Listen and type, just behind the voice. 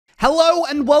Hello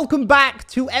and welcome back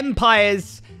to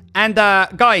Empires. And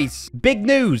guys, big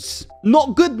news.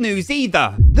 Not good news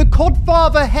either. The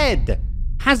Codfather head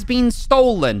has been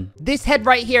stolen. This head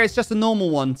right here is just a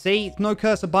normal one. See, it's no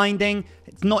cursor binding.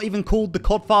 It's not even called the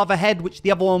Codfather head, which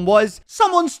the other one was.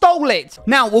 Someone stole it.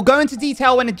 Now, we'll go into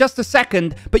detail in just a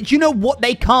second, but you know what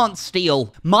they can't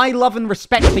steal? My love and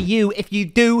respect for you if you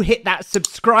do hit that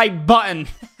subscribe button.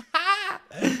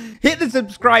 Hit the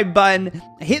subscribe button,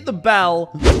 hit the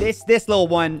bell, this little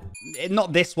one,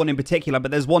 not this one in particular,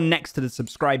 but there's one next to the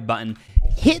subscribe button.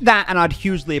 Hit that and I'd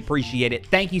hugely appreciate it.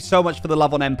 Thank you so much for the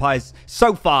love on Empires.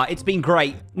 So far, it's been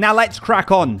great. Now let's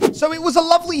crack on. So it was a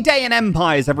lovely day in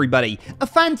Empires, everybody. A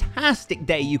fantastic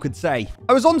day, you could say.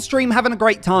 I was on stream having a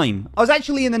great time. I was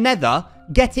actually in the nether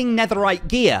getting netherite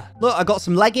gear. Look, I got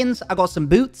some leggings, I got some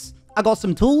boots, I got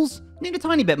some tools, need a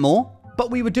tiny bit more. But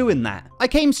we were doing that. I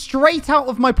came straight out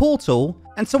of my portal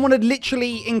and someone had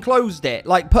literally enclosed it,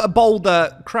 like put a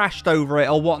boulder, crashed over it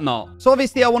or whatnot. So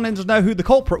obviously I wanted to know who the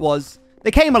culprit was. They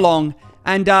came along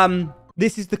and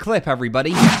this is the clip,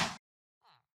 everybody.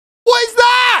 What is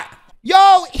that?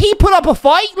 Yo, he put up a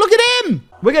fight. Look at him.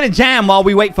 We're going to jam while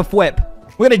we wait for Flip.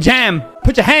 We're going to jam.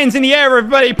 Put your hands in the air,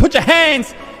 everybody. Put your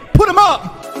hands. Put them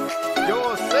up.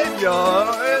 Your savior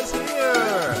is here.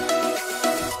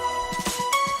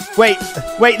 Wait,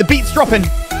 the beat's dropping. The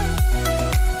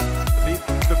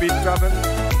beat's dropping.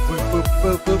 Boop, boop,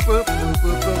 boop, boop, boop,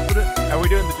 boop, boop, boop. Are we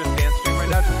doing the Just Dance stream right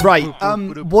now? Right.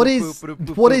 What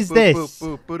is this?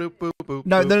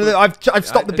 No. I've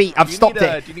stopped the beat. I've stopped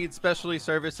it. Do you need specialty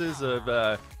services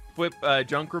of Whip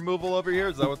junk removal over here?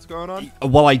 Is that what's going on?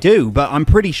 Well, I do, but I'm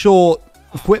pretty sure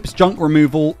Whip's junk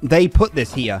removal, they put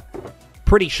this here.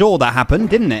 Pretty sure that happened,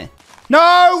 didn't it?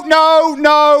 No.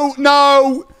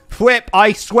 Flip,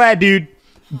 I swear, dude.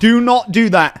 Do not do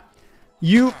that.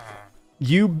 You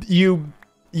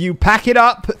pack it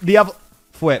up the other...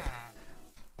 Flip.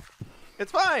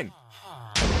 It's fine.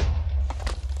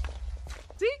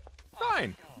 See?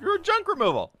 Fine. You're a junk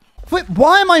removal. Flip,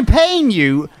 why am I paying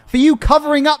you for you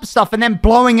covering up stuff and then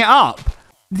blowing it up?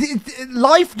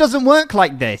 Life doesn't work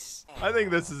like this. I think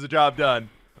this is a job done.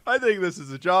 I think this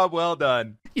is a job well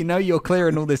done. You know you're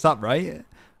clearing all this up, right?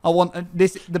 I want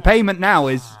this. The payment now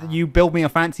is you build me a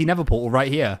fancy nether portal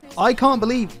right here. I can't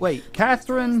believe. Wait,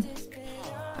 Catherine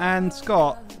and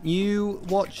Scott, you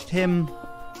watched him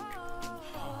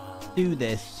do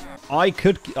this. I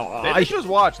could. They just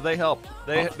watch. They help.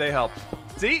 They help.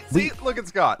 See. Look at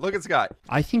Scott. Look at Scott.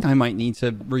 I think I might need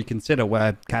to reconsider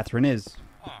where Catherine is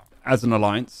as an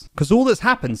alliance, because all that's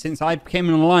happened since I became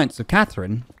an alliance with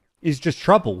Catherine is just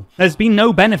trouble. There's been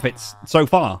no benefits so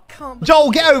far.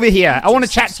 Joel, get over here. I want to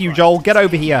chat to you, Joel. Get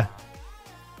over here.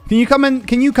 Can you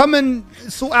come and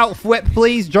sort out Flip,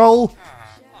 please, Joel?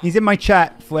 He's in my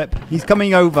chat, Flip. He's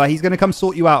coming over. He's going to come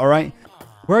sort you out, all right?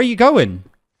 Where are you going?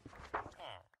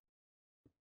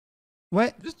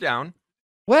 Where? Just down.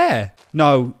 Where?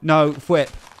 No,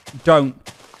 Flip. Don't.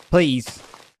 Please.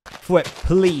 Flip,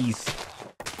 please.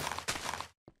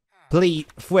 Please,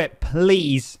 Flip,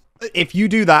 please. If you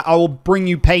do that, I will bring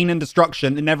you pain and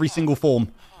destruction in every single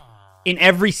form. In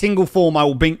every single form, I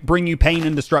will bring you pain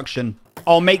and destruction.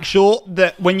 I'll make sure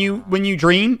that when you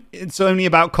dream, it's only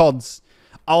about CODs.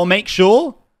 I'll make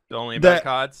sure only about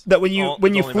CODs. That when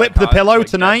you flip the pillow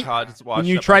tonight, when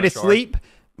you try to sleep,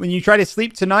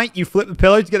 tonight, you flip the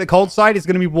pillow to get the cold side. It's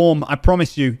gonna be warm. I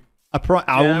promise you.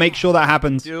 I will make sure that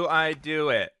happens. Do I do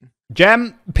it?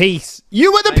 Gem, peace.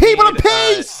 You were the people of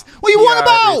peace. What are you on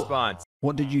about? Response.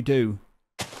 What did you do?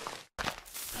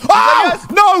 Oh! Yes.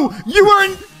 No!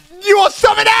 You are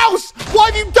something else!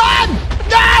 What have you done?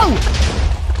 No!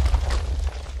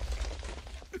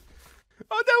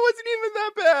 Oh, that wasn't even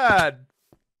that bad.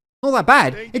 Not that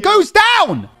bad. It goes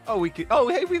down! Oh,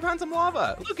 hey, we found some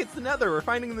lava. Look, it's the nether. We're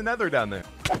finding the nether down there.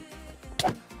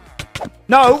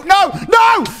 No!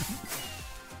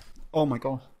 Oh my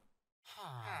god.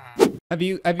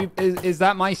 Is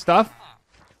that my stuff?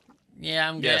 Yeah,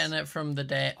 I'm getting it from the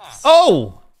depths.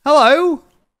 Oh! Hello!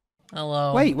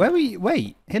 Hello. Wait, where were you?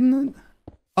 Wait, hidden...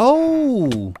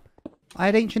 Oh! I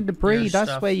had ancient debris.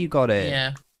 That's where you got it.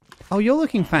 Yeah. Oh, you're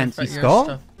looking fancy,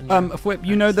 Scott. Flip,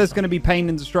 you know there's going to be pain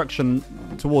and destruction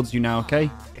towards you now,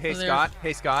 okay? Hey, Scott.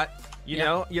 Hey, Scott. You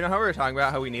know how we were talking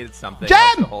about how we needed something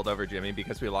else to hold over Jimmy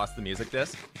because we lost the music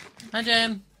disc? Hi,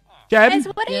 Jem. Jem? Guys,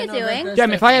 what are you doing?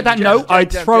 Jem, if I had that note,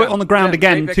 I'd throw it on the ground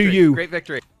again to you. Great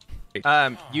victory.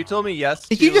 You told me yes.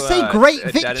 Did you just say great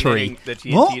victory? The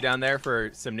TNT down there for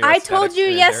some new. I told you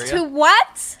yes to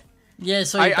what? Yeah,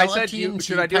 so I said,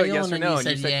 should I do it yes or no? And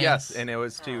you said yes, and it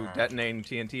was to detonating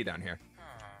TNT down here.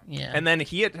 Yeah. And then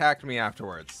he attacked me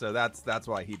afterwards, so that's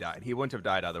why he died. He wouldn't have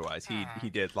died otherwise. He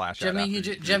did lash out.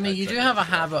 Jimmy, you do have a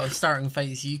habit of starting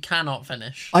fights you cannot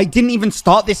finish. I didn't even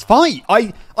start this fight.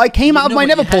 I came out of my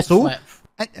nether portal.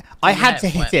 I had to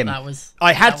hit him.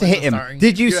 I had to hit him.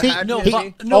 Did you see?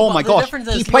 Oh my gosh.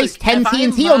 He placed 10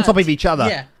 TNT on top of each other.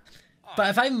 Yeah.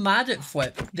 But if I'm mad at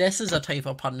Flip, this is a type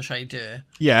of punch I do.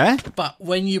 Yeah. But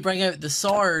when you bring out the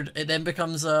sword, it then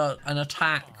becomes an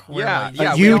attack. Where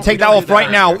you take that off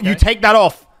right now. Okay? You take that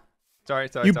off. Sorry.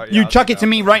 You chuck it to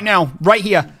me right now. Right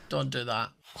here. Don't do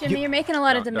that. Jimmy, you're making a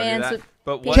lot of demands.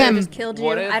 But what Gem, just killed you.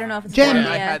 I don't know if it's Gem, a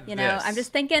good idea. You know, I'm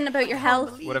just thinking about your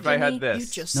health. What if I had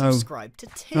this? You just subscribed to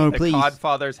Tim. No, please. The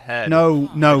Codfather's head. No,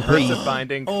 please. The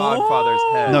binding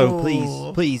Codfather's head.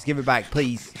 No, please give it back,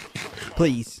 please.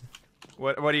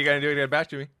 What are you gonna do to get back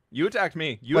to me? You attacked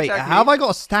me. Wait, how have I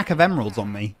got a stack of emeralds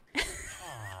on me?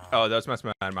 Oh, those must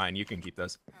be mine. You can keep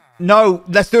those. No,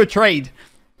 let's do a trade.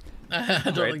 I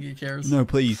don't think he cares. No,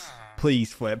 please,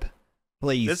 Flip.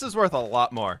 Please. This is worth a lot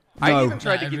lot more. No. I even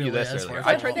tried to give you this earlier.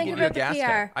 I tried to give you a gas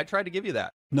tank. I tried to give you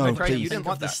that. No, please. you didn't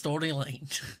want the that.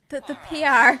 Storyline. The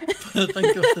PR.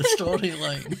 Think of the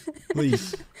storyline.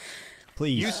 Please.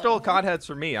 You stole cod heads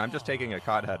from me. I'm just taking a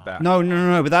cod head back.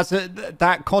 No. But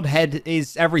that cod head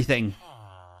is everything.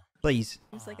 Please.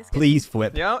 Please,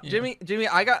 Flip. Yeah, Jimmy,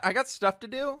 I got stuff to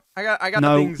do. I got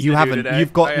no, things you to haven't. do today.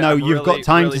 You've got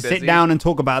time to sit down and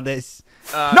talk about this.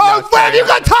 No, Flip, you've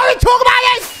got time to talk about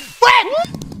this.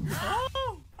 Flip.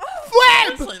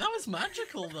 Flip. That was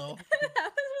magical, though.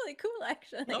 That was really cool,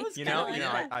 actually. That was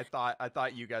I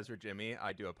thought you guys were Jimmy.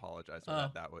 I do apologize for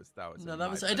that. That was. No, that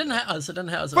was. It didn't hit us. It didn't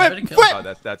hit us. Flip. Oh,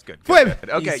 that's good. Flip. Good.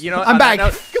 Okay, you know. I'm back. No.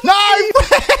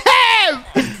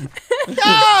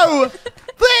 No.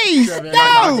 Please.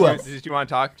 No. Do you want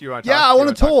to talk? Yeah, I want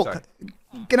to talk.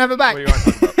 Can I have it back? What do you want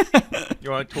to talk about? You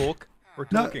want to talk? We're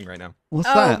talking right now. What's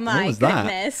that? Oh my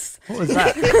goodness. What was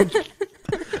that?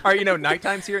 All right,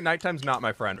 nighttime's here. Nighttime's not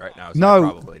my friend right now, so no.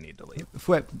 I probably need to leave.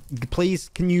 Flip, please,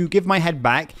 can you give my head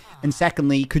back? And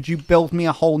secondly, could you build me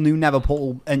a whole new nether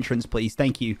portal entrance, please?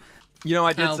 Thank you.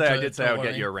 I did say I would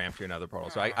get you a ramp to another portal,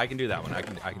 so I can do that one. I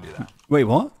can do that. Wait,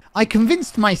 what? I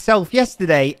convinced myself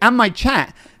yesterday and my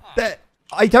chat that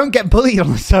I don't get bullied on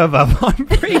the server. I'm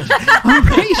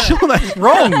pretty sure that's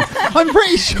wrong. I'm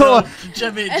pretty sure. No,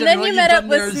 Jimmy, and then you met up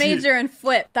with Major and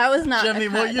Flip. That was not. Jimmy,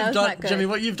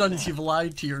 what you've done is you've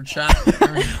lied to your chat.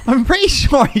 I'm pretty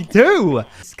sure I do.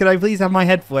 Could I please have my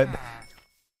head flip?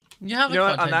 You have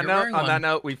on that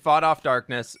note, we fought off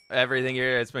darkness. Everything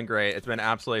here, it's been great. It's been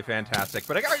absolutely fantastic.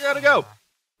 But I gotta go.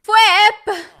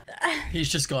 Flip. He's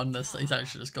just gone this. He's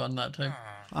actually just gone that time.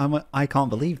 I can't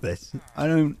believe this. I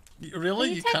don't.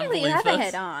 Really? You can't technically believe have this? a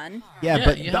head on. Yeah,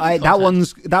 but that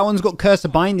one's got cursor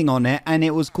binding on it, and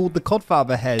it was called the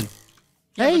Codfather head.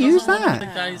 Yeah, hey, who's that?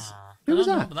 Who was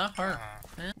that? That hurt.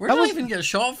 Where did I even get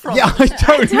shot from? Yeah, I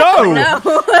don't know.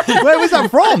 Where was that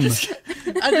from?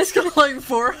 I just got like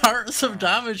 4 hearts of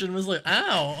damage and was like,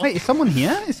 ow. Wait, is someone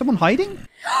here? Is someone hiding?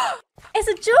 It's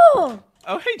a Joel.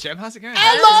 Oh, hey, Jim. How's it going?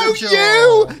 Hello,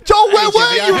 you! Joel, where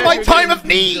were you in my time of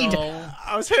need?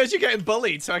 I was heard you getting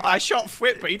bullied, so I shot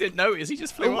Flip, but he didn't notice. He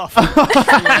just flew off.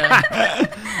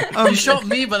 You shot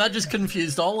me, but that just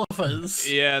confused all of us.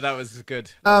 Yeah, that was good.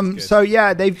 So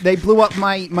yeah, they blew up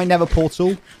my nether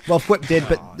portal. Well, Flip did,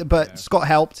 but Scott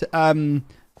helped. But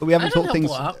we haven't talked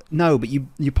things. No, but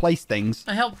you placed things.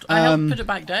 I helped put it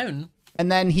back down.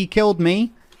 And then he killed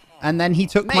me. And then he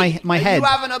took my head. You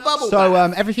having a bubble so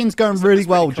everything's going really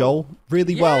well, cool. Joel.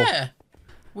 Really well. Yeah,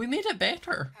 we made it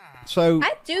better. So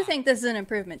I do think this is an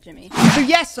improvement, Jimmy. So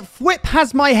yes, Flip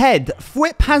has my head.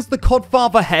 Flip has the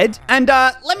Codfather head. And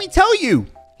let me tell you,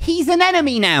 he's an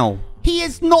enemy now. He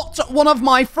is not one of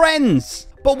my friends.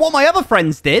 But what my other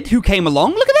friends did, who came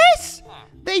along, look at this.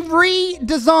 They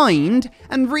redesigned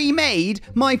and remade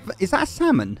my... Is that a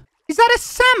salmon? Is that a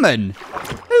salmon?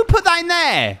 Who put that in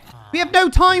there? We have no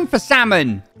time for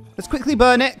salmon. Let's quickly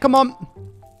burn it. Come on.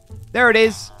 There it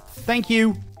is. Thank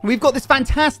you. We've got this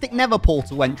fantastic nether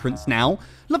portal entrance now.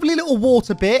 Lovely little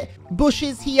water bit.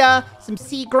 Bushes here. Some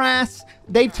seagrass.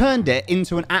 They've turned it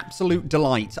into an absolute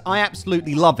delight. I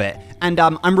absolutely love it. And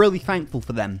I'm really thankful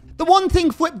for them. The one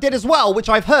thing Flip did as well, which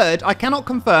I've heard, I cannot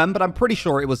confirm, but I'm pretty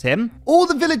sure it was him. All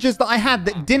the villagers that I had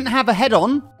that didn't have a head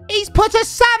on, he's put a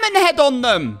salmon head on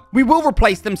them. We will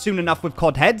replace them soon enough with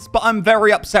cod heads, but I'm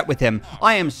very upset with him.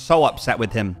 I am so upset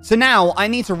with him. So now I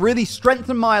need to really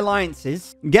strengthen my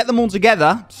alliances, get them all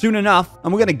together soon enough,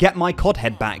 and we're going to get my cod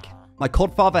head back. my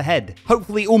Codfather head.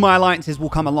 Hopefully all my alliances will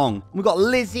come along. We've got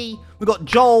Lizzie, we've got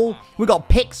Joel, we've got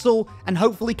Pixel, and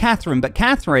hopefully Catherine. But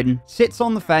Catherine sits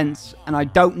on the fence, and I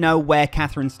don't know where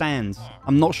Catherine stands.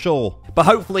 I'm not sure. But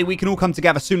hopefully we can all come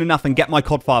together soon enough and get my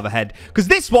Codfather head. Because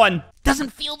this one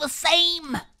doesn't feel the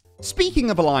same.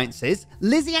 Speaking of alliances,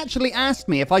 Lizzie actually asked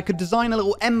me if I could design a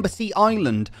little embassy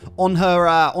island on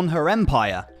her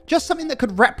empire. Just something that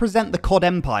could represent the COD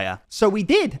Empire. So we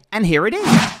did, and here it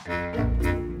is.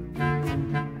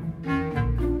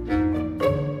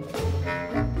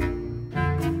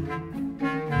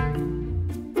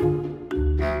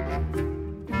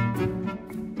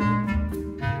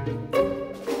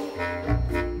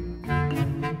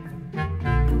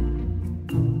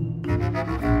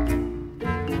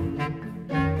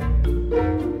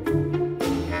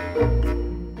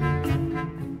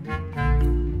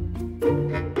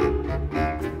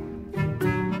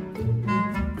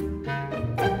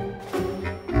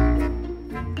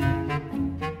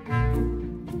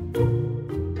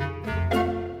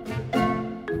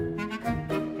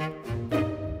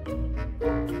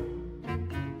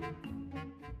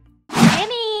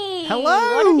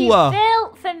 Hello! What have you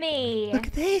built for me? Look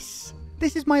at this.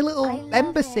 This is my little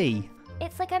embassy.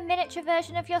 It's like a miniature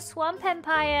version of your swamp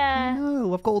empire.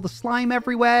 No, I've got all the slime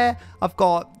everywhere. I've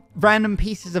got random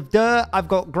pieces of dirt. I've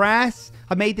got grass.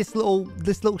 I made this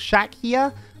little shack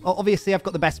here. Obviously, I've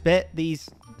got the best bit. These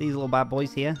little bad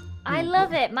boys here. I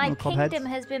love it. My little cod kingdom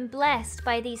heads. has been blessed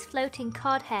by these floating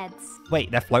cod heads. Wait,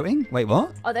 they're floating? Wait,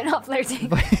 what? Oh, they're not floating.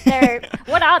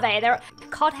 What are they? They're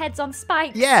cod heads on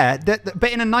spikes. Yeah,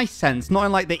 but in a nice sense, not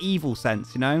in like the evil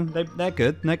sense, you know? They're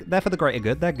good. They're for the greater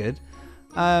good. They're good.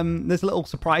 There's a little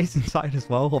surprise inside as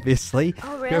well, obviously.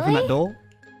 Oh, You open really? that door.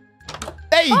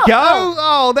 There you go.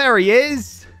 Oh, there he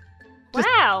is.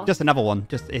 Wow. Just another one.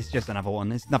 It's just another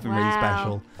one. It's nothing really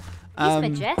special. He's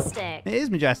majestic. It is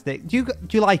majestic. Do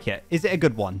you like it? Is it a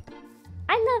good one?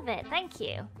 I love it. Thank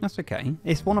you. That's okay.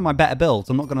 It's one of my better builds.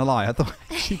 I'm not going to lie. I thought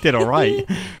she did all right.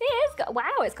 Wow,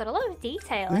 it's got a lot of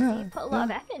detail. Yeah, You put a lot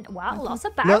of effort in. Wow, lots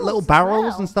of barrels. Little as barrels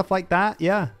well. and stuff like that.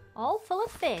 Yeah. All full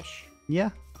of fish. Yeah.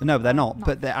 No, they're not.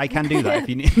 But I can do that if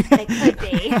you need. They could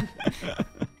be.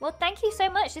 Well, thank you so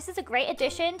much. This is a great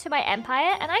addition to my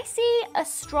empire, and I see a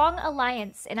strong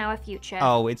alliance in our future.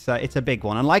 Oh, it's a big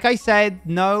one. And like I said,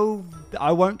 no,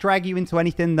 I won't drag you into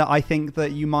anything that I think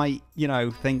that you might,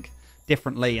 think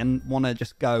differently and want to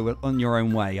just go on your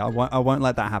own way. I won't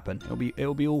let that happen.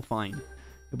 It'll be all fine.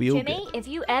 It'll be all good. Jimmy, if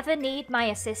you ever need my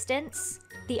assistance,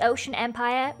 the Ocean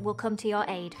Empire will come to your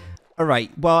aid. All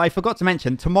right. Well, I forgot to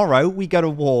mention, tomorrow we go to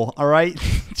war, all right?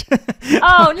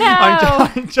 Oh, no!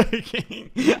 I'm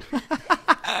joking.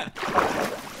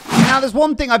 Now, there's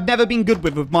one thing I've never been good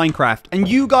with Minecraft, and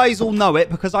you guys all know it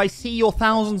because I see your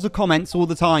thousands of comments all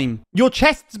the time. Your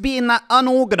chests being that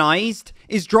unorganized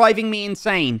is driving me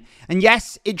insane. And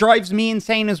yes, it drives me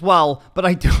insane as well, but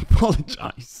I do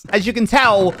apologize. As you can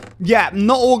tell, yeah,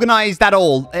 not organized at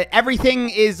all. Everything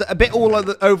is a bit all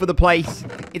over the place.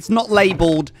 It's not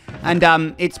labeled, and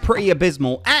it's pretty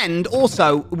abysmal. And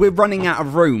also, we're running out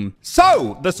of room.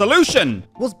 So, the solution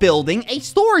was building a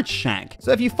storage shack.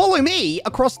 So if you follow me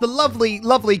across the lovely,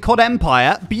 lovely COD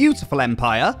Empire, beautiful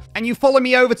empire, and you follow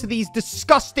me over to these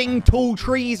disgusting tall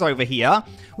trees over here,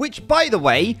 which, by the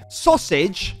way,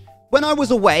 Sausage, when I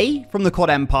was away from the COD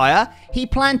Empire, he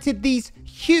planted these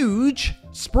huge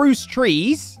spruce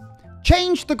trees,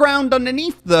 changed the ground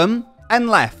underneath them, and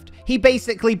left. He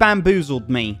basically bamboozled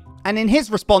me. And in his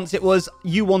response, it was,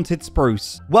 you wanted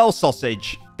spruce. Well,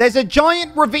 Sausage, there's a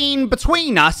giant ravine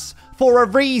between us for a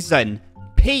reason.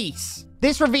 Peace.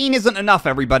 This ravine isn't enough,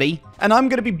 everybody. And I'm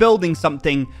going to be building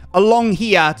something along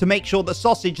here to make sure that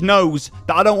Sausage knows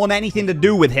that I don't want anything to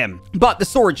do with him. But the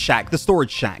storage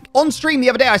shack. On stream the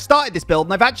other day, I started this build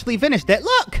and I've actually finished it.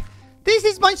 Look, this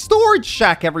is my storage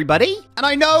shack, everybody. And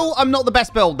I know I'm not the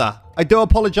best builder. I do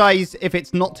apologize if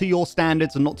it's not to your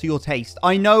standards and not to your taste.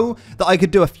 I know that I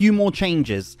could do a few more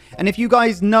changes. And if you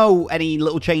guys know any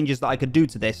little changes that I could do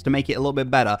to this to make it a little bit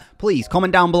better, please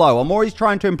comment down below. I'm always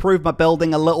trying to improve my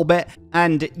building a little bit.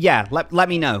 And yeah, let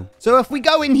me know. So if we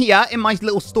go in here, in my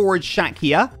little storage shack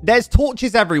here, there's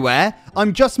torches everywhere.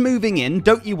 I'm just moving in,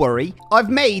 don't you worry. I've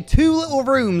made 2 little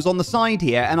rooms on the side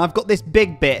here, and I've got this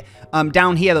big bit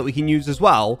down here that we can use as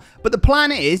well. But the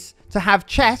plan is to have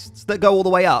chests that go all the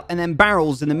way up and then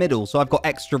barrels in the middle, so I've got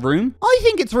extra room. I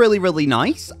think it's really, really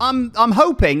nice. I'm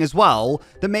hoping as well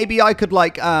that maybe I could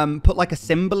like put like a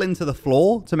symbol into the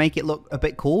floor to make it look a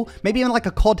bit cool. Maybe even like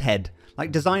a COD head.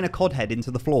 Like design a COD head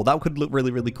into the floor. That could look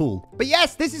really, really cool. But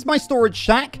yes, this is my storage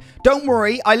shack. Don't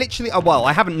worry. I literally, well,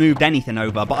 I haven't moved anything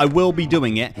over, but I will be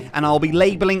doing it. And I'll be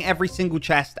labeling every single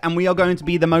chest. And we are going to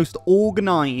be the most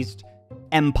organized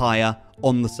empire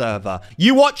on the server.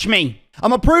 You watch me. I'm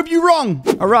gonna prove you wrong.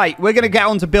 All right, we're gonna get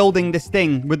on to building this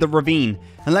thing with the ravine.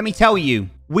 And let me tell you,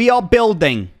 we are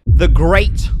building the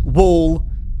Great Wall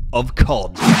of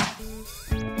COD.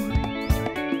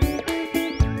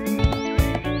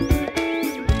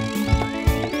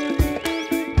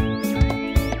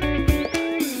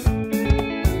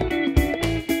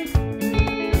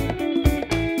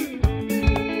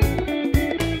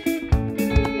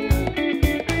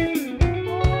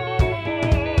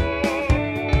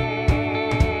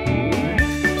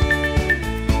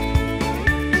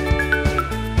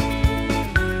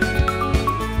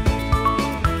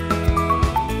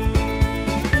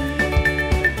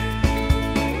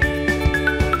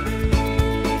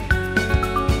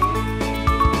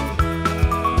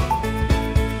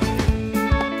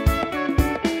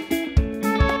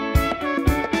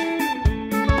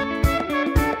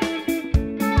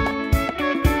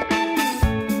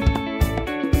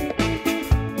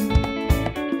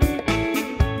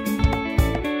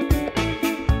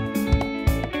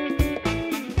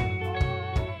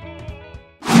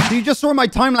 So you just saw in my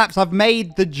time lapse, I've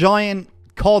made the giant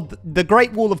COD, the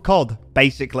Great Wall of COD,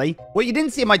 basically. What you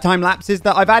didn't see in my time lapse is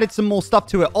that I've added some more stuff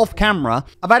to it off camera.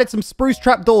 I've added some spruce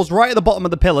trapdoors right at the bottom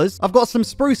of the pillars. I've got some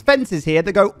spruce fences here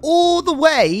that go all the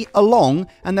way along,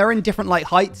 and they're in different like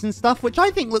heights and stuff, which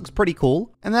I think looks pretty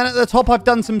cool. And then at the top, I've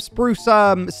done some spruce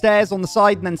stairs on the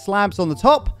side and then slabs on the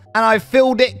top. And I've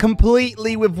filled it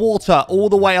completely with water all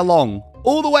the way along.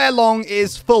 All the way along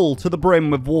is full to the brim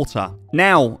with water.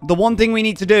 Now, the one thing we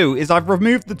need to do is I've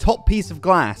removed the top piece of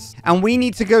glass and we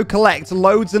need to go collect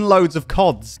loads and loads of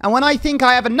CODs. And when I think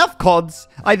I have enough CODs,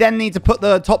 I then need to put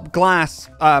the top glass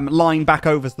line back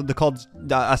over so the CODs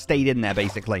are stayed in there,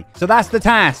 basically. So that's the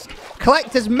task.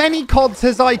 Collect as many CODs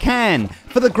as I can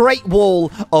for the Great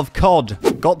Wall of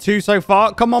COD. Got 2 so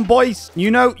far. Come on, boys.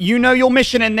 You know your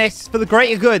mission in this for the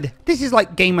greater good. This is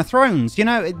like Game of Thrones. You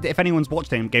know, if anyone's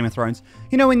watched Game of Thrones,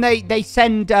 you know when they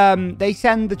send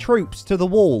the troops to the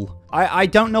wall. I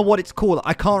don't know what it's called.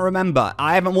 I can't remember.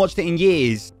 I haven't watched it in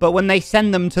years. But when they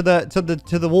send them to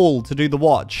the wall to do the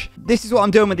watch, this is what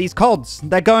I'm doing with these CODs.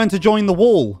 They're going to join the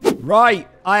wall. Right.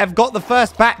 I have got the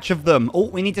first batch of them. Oh,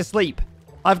 we need to sleep.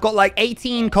 I've got like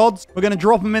 18 CODs. We're going to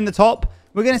drop them in the top.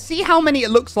 We're going to see how many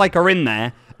it looks like are in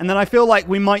there. And then I feel like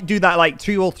we might do that like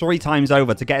 2 or 3 times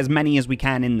over to get as many as we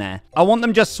can in there. I want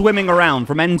them just swimming around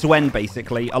from end to end,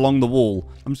 basically, along the wall.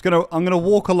 I'm going to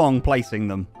walk along placing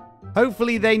them.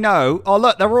 Hopefully they know. Oh,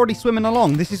 look, they're already swimming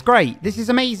along. This is great. This is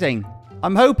amazing.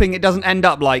 I'm hoping it doesn't end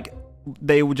up like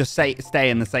they will just stay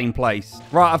in the same place.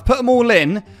 Right, I've put them all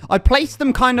in. I placed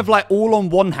them kind of like all on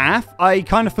one half. I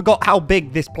kind of forgot how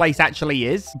big this place actually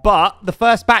is. But the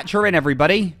first batch are in,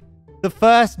 everybody. The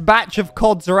first batch of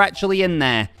CODs are actually in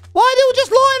there. Why are they all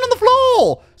just lying on the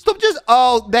floor? Stop just...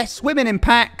 Oh, they're swimming in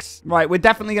packs. Right, we're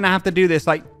definitely going to have to do this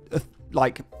like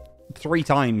 3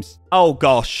 times. Oh,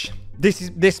 gosh.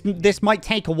 This might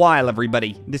take a while,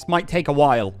 everybody. This might take a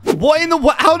while. What in the...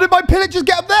 How did my pillagers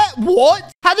get up there?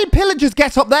 What? How did pillagers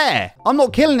get up there? I'm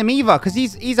not killing him either because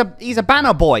he's a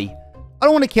banner boy. I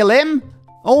don't want to kill him.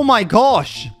 Oh, my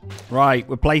gosh. Right,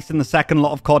 we're placing the second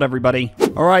lot of COD, everybody.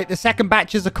 All right, the second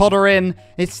batches of COD are in.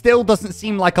 It still doesn't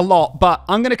seem like a lot, but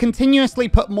I'm going to continuously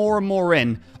put more and more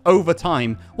in over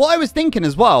time. What I was thinking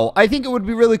as well, I think it would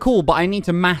be really cool, but I need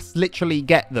to mass literally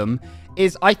get them,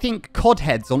 is I think COD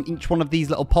heads on each one of these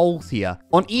little poles here.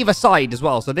 On either side as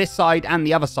well, so this side and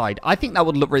the other side. I think that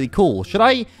would look really cool. Should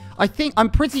I think, I'm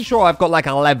pretty sure I've got like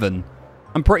 11.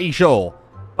 I'm pretty sure.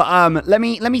 But let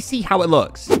me see how it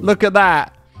looks. Look at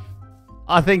that.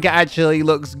 I think it actually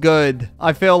looks good.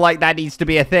 I feel like that needs to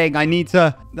be a thing. I need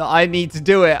to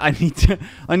do it. I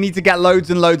need to get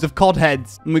loads and loads of COD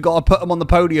heads. And we got to put them on the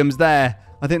podiums there.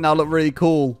 I think that'll look really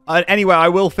cool. Anyway, I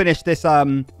will finish this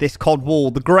this COD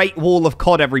wall. The Great Wall of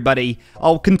COD, everybody.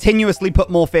 I'll continuously put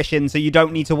more fish in, so you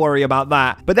don't need to worry about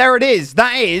that. But there it is.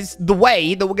 That is the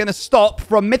way that we're going to stop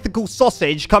from Mythical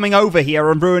Sausage coming over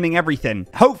here and ruining everything.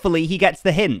 Hopefully, he gets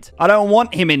the hint. I don't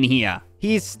want him in here.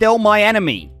 He is still my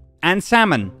enemy. And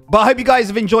salmon. But I hope you guys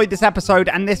have enjoyed this episode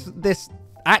and this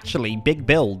actually big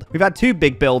build. We've had 2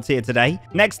 big builds here today.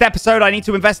 Next episode, I need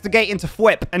to investigate into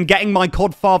FWIP and getting my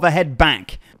Codfather head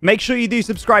back. Make sure you do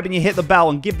subscribe and you hit the bell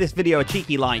and give this video a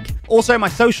cheeky like. Also, my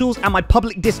socials and my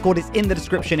public Discord is in the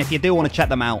description if you do want to check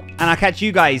them out. And I'll catch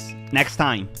you guys next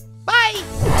time. Bye!